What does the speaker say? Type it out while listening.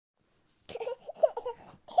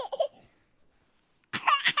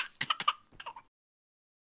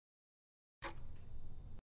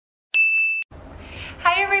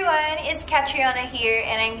everyone, it's Catriona here,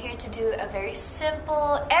 and I'm here to do a very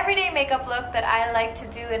simple, everyday makeup look that I like to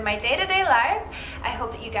do in my day-to-day life. I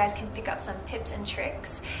hope that you guys can pick up some tips and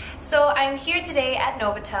tricks. So I'm here today at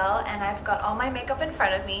Novotel, and I've got all my makeup in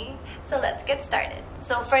front of me, so let's get started.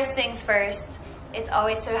 So first things first, it's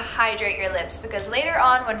always to hydrate your lips, because later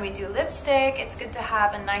on when we do lipstick, it's good to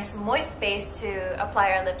have a nice moist base to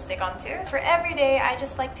apply our lipstick onto. For every day, I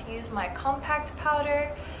just like to use my compact powder.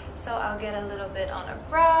 So I'll get a little bit on a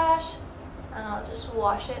brush and I'll just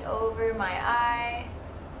wash it over my eye.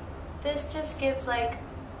 This just gives like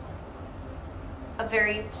a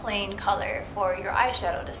very plain color for your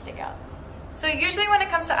eyeshadow to stick out. So usually when it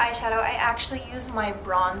comes to eyeshadow, I actually use my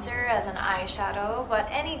bronzer as an eyeshadow, but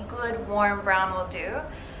any good warm brown will do.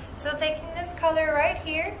 So taking this color right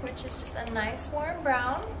here, which is just a nice warm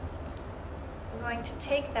brown, I'm going to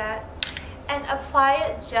take that and apply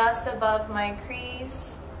it just above my crease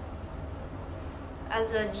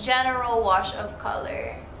as a general wash of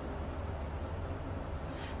color.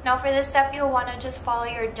 Now for this step, you'll want to just follow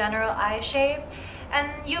your general eye shape, and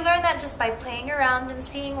you learn that just by playing around and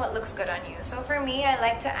seeing what looks good on you. So for me, I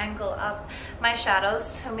like to angle up my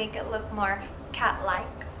shadows to make it look more cat-like.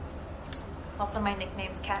 Also, my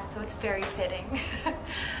nickname's Cat, so it's very fitting.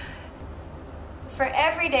 For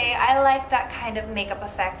every day, I like that kind of makeup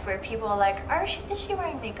effect where people are like, is she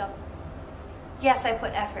wearing makeup? Yes, I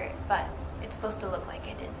put effort, but it's supposed to look like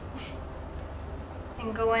I did.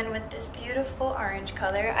 And go in with this beautiful orange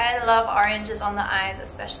color. I love oranges on the eyes,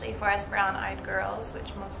 especially for us brown-eyed girls,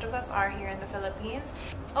 which most of us are here in the Philippines.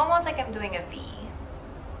 It's almost like I'm doing a V.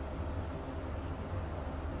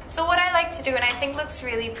 So what I like to do, and I think looks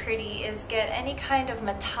really pretty, is get any kind of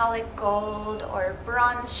metallic gold or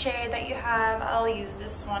bronze shade that you have. I'll use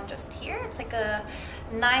this one just here. It's like a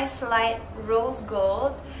nice light rose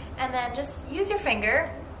gold. And then just use your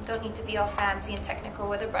finger. Don't need to be all fancy and technical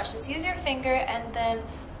with the brushes. Use your finger and then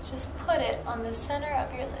just put it on the center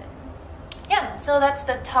of your lid. Yeah, so that's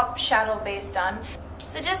the top shadow base done.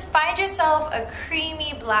 So just find yourself a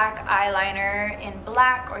creamy black eyeliner in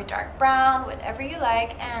black or dark brown, whatever you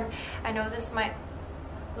like. And I know this might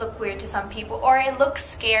look weird to some people, or it looks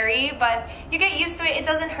scary, but you get used to it. It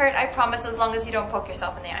doesn't hurt, I promise, as long as you don't poke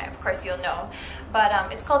yourself in the eye. Of course you'll know, but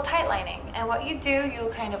it's called tight lining. And what you do, you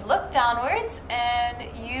kind of look downwards and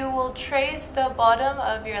you will trace the bottom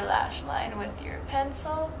of your lash line with your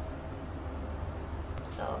pencil.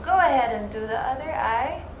 So go ahead and do the other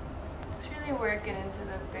eye. Just really work it into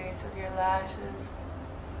the base of your lashes.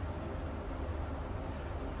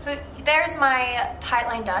 So there's my tight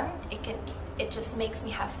line done. It just makes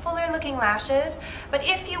me have fuller looking lashes. But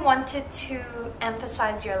if you wanted to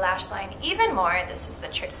emphasize your lash line even more, this is the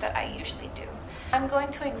trick that I usually do. I'm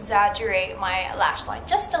going to exaggerate my lash line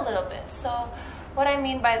just a little bit. So what I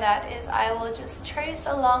mean by that is I will just trace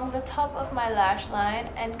along the top of my lash line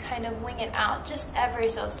and kind of wing it out just ever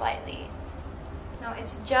so slightly. Now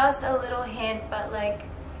it's just a little hint, but like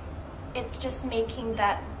it's just making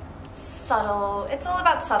that subtle, it's all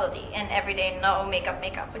about subtlety and everyday no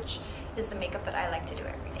makeup, which is the makeup that I like to do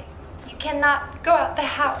every day. You cannot go out the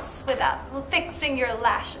house without fixing your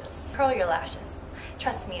lashes. Curl your lashes.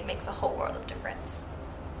 Trust me, it makes a whole world of difference.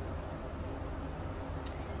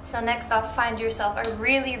 So next off, find yourself a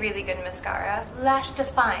really, really good mascara. Lash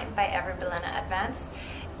Define by Ever Bilena Advance.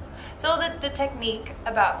 So the technique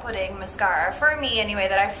about putting mascara, for me anyway,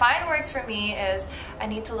 that I find works for me is I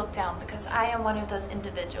need to look down, because I am one of those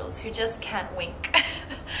individuals who just can't wink.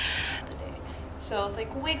 So it's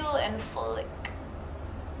like wiggle and flick.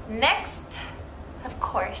 Next, of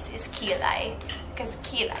course, is kilay, because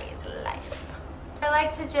kilay is life. I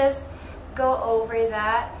like to just go over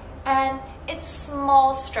that, and it's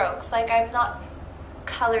small strokes, like I'm not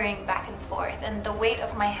coloring back and forth, and the weight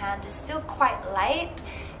of my hand is still quite light.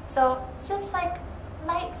 So it's just like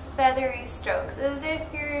light feathery strokes, as if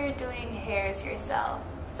you're doing hairs yourself.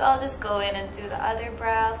 So I'll just go in and do the other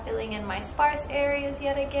brow, filling in my sparse areas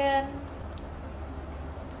yet again.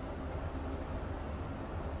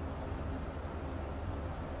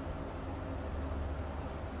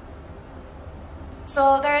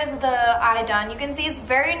 So there's the eye done. You can see it's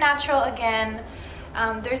very natural again.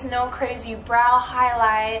 There's no crazy brow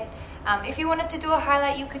highlight. If you wanted to do a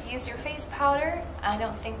highlight, you could use your face powder. I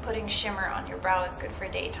don't think putting shimmer on your brow is good for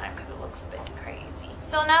daytime because it looks a bit crazy.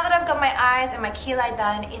 So now that I've got my eyes and my kilay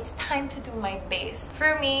done, it's time to do my base.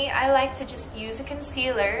 For me, I like to just use a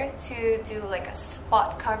concealer to do like a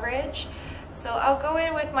spot coverage. So I'll go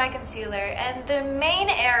in with my concealer, and the main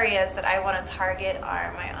areas that I want to target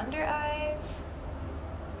are my under eyes.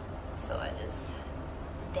 So I just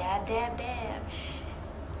dab, dab, dab.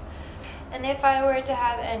 And if I were to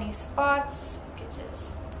have any spots, you could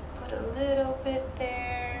just put a little bit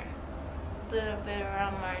there, a little bit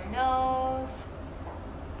around my nose,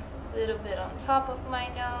 a little bit on top of my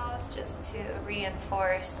nose, just to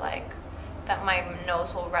reinforce like that my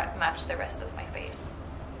nose will match the rest of my face.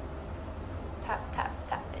 Tap, tap,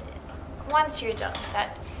 tap it in. Once you're done with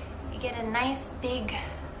that, you get a nice big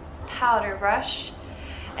powder brush,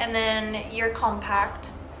 and then your compact.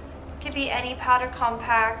 Could be any powder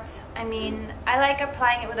compact. I mean, I like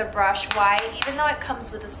applying it with a brush. Why? Even though it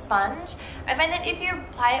comes with a sponge, I find that if you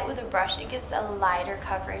apply it with a brush, it gives a lighter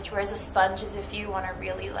coverage, whereas a sponge is if you want a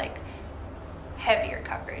really like heavier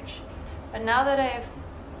coverage. But now that I've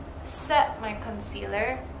set my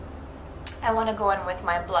concealer, I want to go in with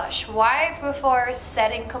my blush. Why before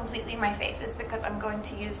setting completely my face is because I'm going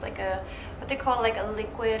to use like a, what they call like a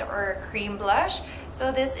liquid or a cream blush.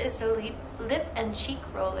 So this is the lip and cheek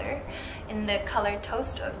roller in the color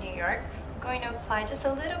Toast of New York. I'm going to apply just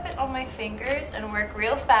a little bit on my fingers and work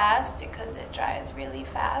real fast because it dries really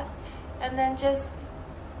fast. And then just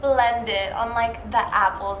blend it on like the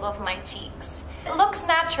apples of my cheeks. It looks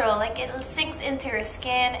natural, like it sinks into your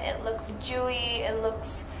skin, it looks dewy, it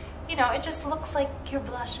looks, you know, it just looks like you're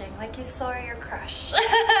blushing, like you saw your crush.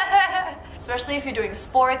 Especially if you're doing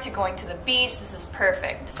sports, you're going to the beach, this is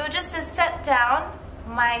perfect. So just to set down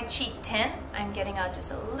my cheek tint, I'm getting out just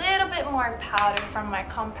a little bit more powder from my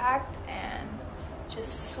compact and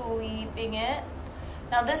just sweeping it.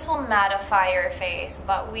 Now this will mattify your face,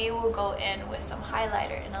 but we will go in with some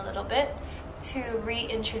highlighter in a little bit to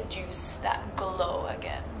reintroduce that glow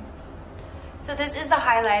again. So this is the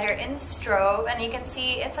highlighter in Strobe, and you can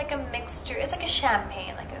see it's like a mixture, it's like a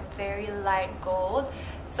champagne, like a very light gold.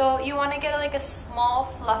 So you want to get like a small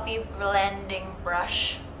fluffy blending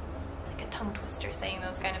brush. It's like a tongue twister saying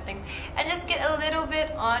those kind of things. And just get a little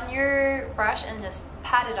bit on your brush and just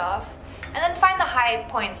pat it off. And then find the high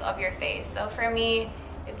points of your face. So for me,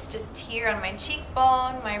 it's just here on my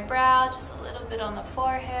cheekbone, my brow, just a little bit on the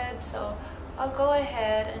forehead. So I'll go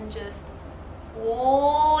ahead and just,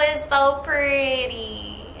 oh, it's so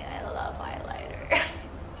pretty. I love highlighter.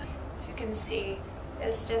 If you can see,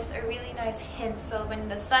 it's just a really nice hint. So when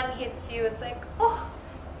the sun hits you, it's like, oh,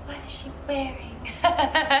 what is she wearing?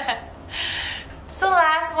 So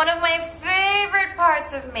last, one of my favorite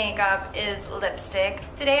parts of makeup is lipstick.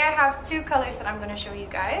 Today I have two colors that I'm going to show you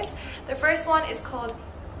guys. The first one is called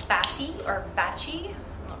Bassy or Batchy.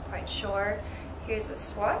 I'm not quite sure. Here's a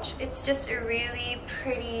swatch. It's just a really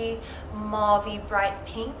pretty mauvey bright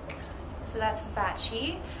pink. So that's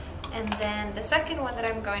Batchy. And then the second one that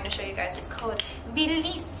I'm going to show you guys is called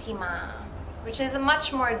Bellissima, which is a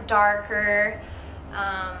much more darker,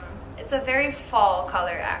 it's a very fall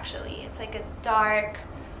color actually. It's like a dark,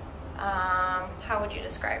 how would you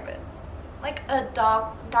describe it? Like a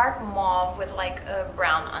dark mauve with like a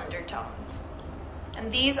brown undertone.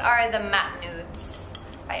 And these are the matte nudes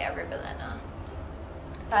by Everbelena.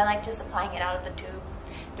 So I like just applying it out of the tube.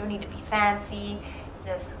 Don't need to be fancy.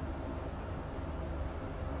 Just.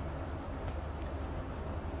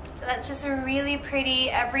 So that's just a really pretty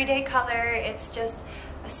everyday color. It's just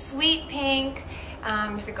a sweet pink.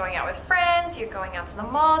 If you're going out with friends, you're going out to the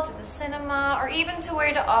mall, to the cinema, or even to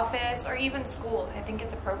wear to office, or even school, I think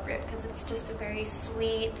it's appropriate because it's just a very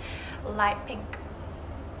sweet light pink.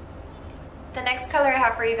 The next color I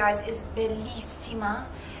have for you guys is Bellissima.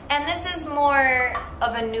 And this is more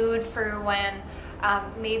of a nude for when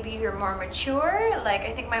maybe you're more mature. Like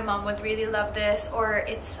I think my mom would really love this, or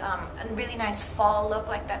it's a really nice fall look,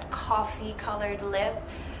 like that coffee colored lip.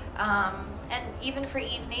 And even for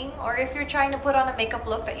evening, or if you're trying to put on a makeup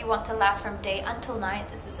look that you want to last from day until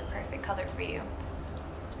night, this is a perfect color for you.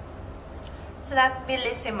 So that's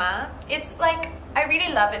Bellissima. It's like, I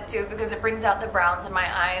really love it too because it brings out the browns in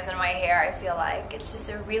my eyes and my hair, I feel like. It's just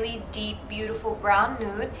a really deep, beautiful brown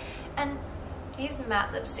nude. And these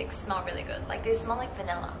matte lipsticks smell really good. Like they smell like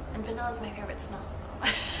vanilla. And vanilla is my favorite smell. So.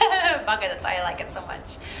 Bugger, that's why I like it so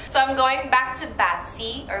much. So I'm going back to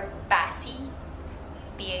Batsy, or Bassy.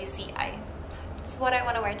 B-A-C-I. It's what I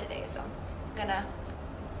want to wear today, so I'm gonna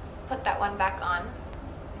put that one back on.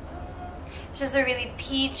 It's just a really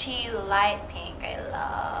peachy light pink. I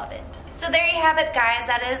love it. So there you have it, guys.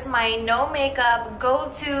 That is my no makeup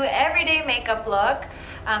go-to everyday makeup look,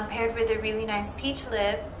 paired with a really nice peach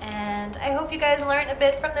lip. And I hope you guys learned a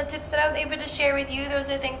bit from the tips that I was able to share with you. Those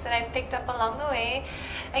are things that I picked up along the way.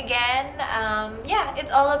 Again, yeah,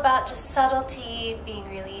 it's all about just subtlety, being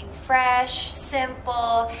really fresh,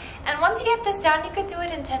 simple. And once you get this down, you could do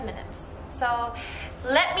it in 10 minutes. So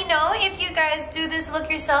let me know if you guys do this look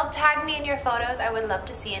yourself. Tag me in your photos. I would love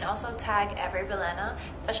to see, and also tag Everbelena.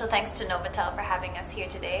 Special thanks to Novotel for having us here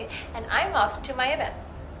today. And I'm off to my event.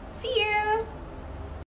 See you!